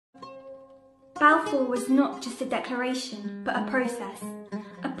Balfour was not just a declaration, but a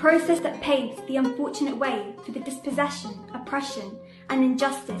process that paved the unfortunate way for the dispossession, oppression and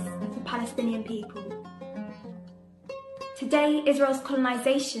injustice of the Palestinian people. Today, Israel's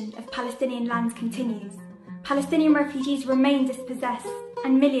colonisation of Palestinian lands continues. Palestinian refugees remain dispossessed,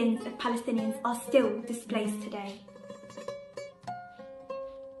 and millions of Palestinians are still displaced today.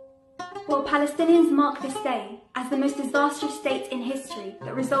 While Palestinians mark this day as the most disastrous state in history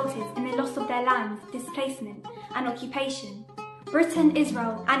that resulted in the loss of their land, displacement and occupation, Britain,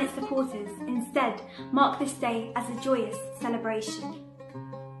 Israel and its supporters instead mark this day as a joyous celebration.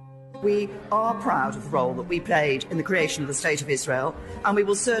 We are proud of the role that we played in the creation of the State of Israel, and we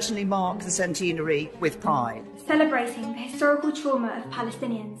will certainly mark the centenary with pride. Celebrating the historical trauma of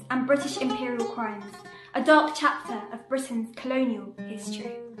Palestinians and British imperial crimes, a dark chapter of Britain's colonial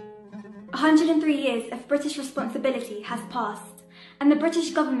history. 103 years of British responsibility has passed, and the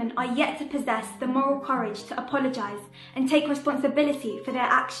British government are yet to possess the moral courage to apologise and take responsibility for their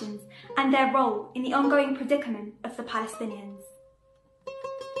actions and their role in the ongoing predicament of the Palestinians.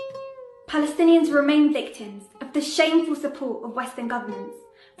 Palestinians remain victims of the shameful support of Western governments,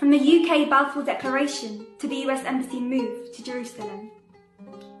 from the UK Balfour Declaration to the US Embassy move to Jerusalem.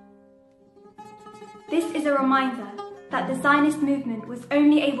 This is a reminder that the Zionist movement was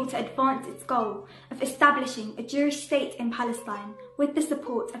only able to advance its goal of establishing a Jewish state in Palestine with the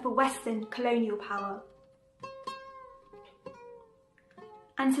support of a Western colonial power.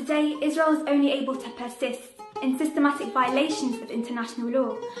 And today, Israel is only able to persist in systematic violations of international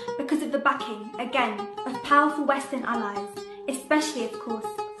law because of the backing, again, of powerful Western allies, especially, of course,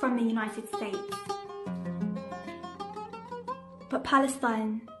 from the United States. But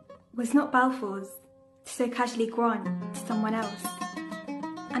Palestine was not Balfour's to so casually grant to someone else.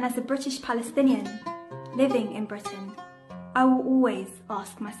 And as a British Palestinian living in Britain, I will always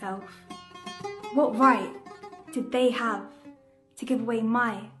ask myself, what right did they have to give away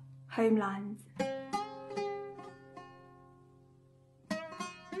my homeland?